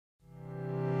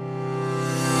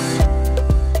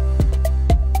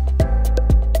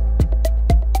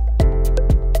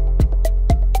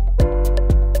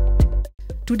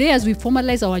Today, as we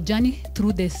formalize our journey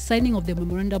through the signing of the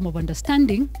Memorandum of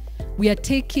Understanding, we are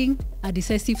taking a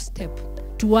decisive step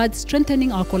towards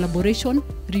strengthening our collaboration,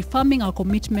 reaffirming our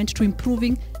commitment to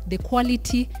improving the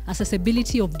quality,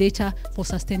 accessibility of data for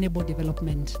sustainable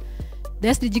development. The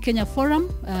SDG Kenya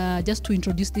Forum, just to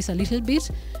introduce this a little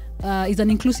bit, is an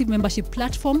inclusive membership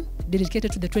platform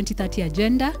dedicated to the 2030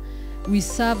 agenda. We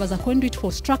serve as a conduit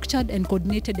for structured and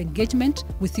coordinated engagement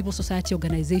with civil society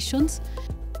organizations.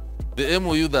 The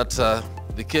MOU that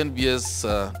the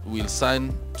KNBS will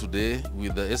sign today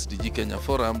with the SDG Kenya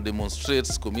Forum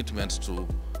demonstrates commitment to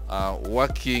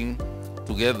working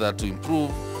together to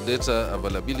improve data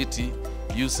availability,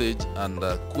 usage, and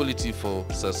quality for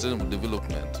sustainable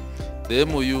development. The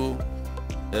MOU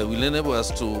will enable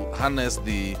us to harness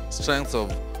the strengths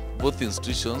of both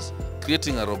institutions,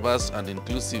 creating a robust and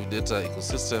inclusive data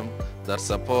ecosystem that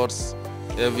supports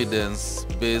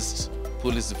evidence-based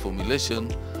policy formulation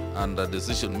and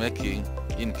decision-making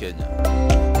in Kenya.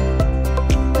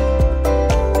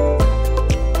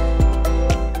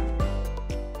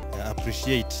 I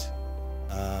appreciate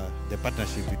the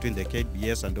partnership between the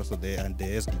KNBS and also the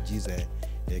SDGs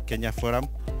Kenya Forum.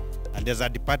 And as a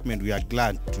department, we are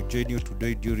glad to join you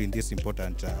today during this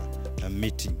important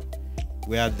meeting,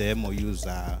 where the MOUs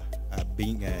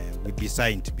will be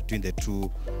signed between the two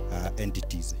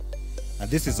entities. And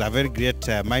this is a very great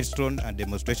milestone and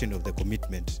demonstration of the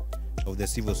commitment of the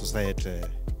civil society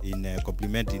in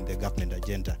complementing the government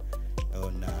agenda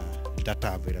on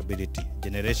data availability,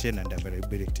 generation and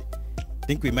availability. I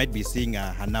think we might be seeing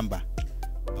a number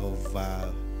of,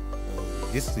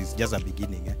 this is just a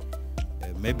beginning.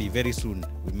 Maybe very soon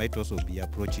we might also be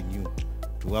approaching you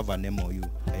to have an MOU.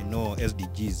 I know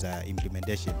SDGs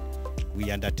implementation,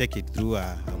 we undertake it through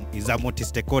is a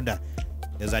multi-stakeholder.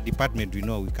 As a department, we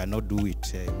know we cannot do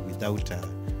it without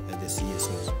the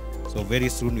CSOs. So very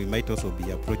soon we might also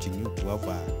be approaching you to have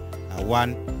a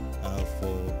one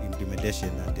for implementation,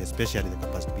 and especially the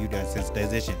capacity building and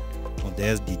sensitization on the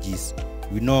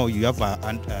SDGs. We know you have a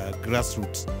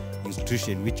grassroots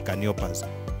institution which can help us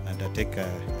undertake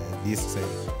this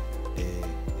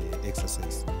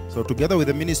exercise. So together with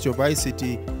the Ministry of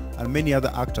ICT and many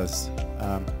other actors,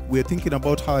 we're thinking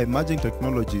about how emerging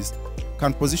technologies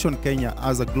can position Kenya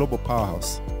as a global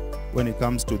powerhouse when it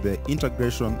comes to the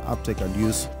integration, uptake and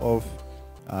use of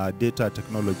data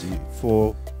technology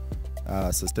for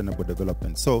sustainable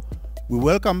development. So we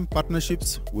welcome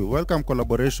partnerships, we welcome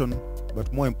collaboration,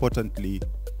 but more importantly,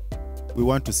 we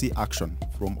want to see action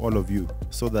from all of you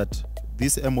so that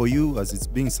this MOU, as it's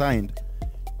being signed,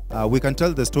 we can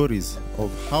tell the stories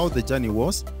of how the journey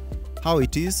was, how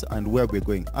it is, and where we're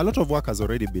going. A lot of work has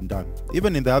already been done,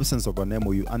 even in the absence of an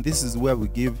MOU, and this is where we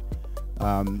give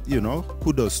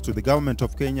kudos to the government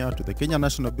of Kenya, to the Kenya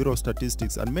National Bureau of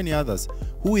Statistics, and many others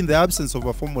who, in the absence of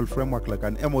a formal framework like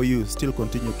an MOU, still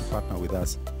continue to partner with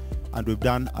us. And we've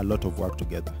done a lot of work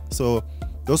together. So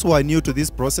those who are new to this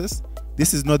process,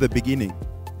 this is not the beginning.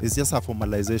 It's just a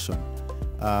formalization.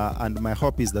 And my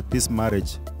hope is that this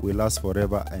marriage will last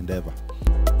forever and ever.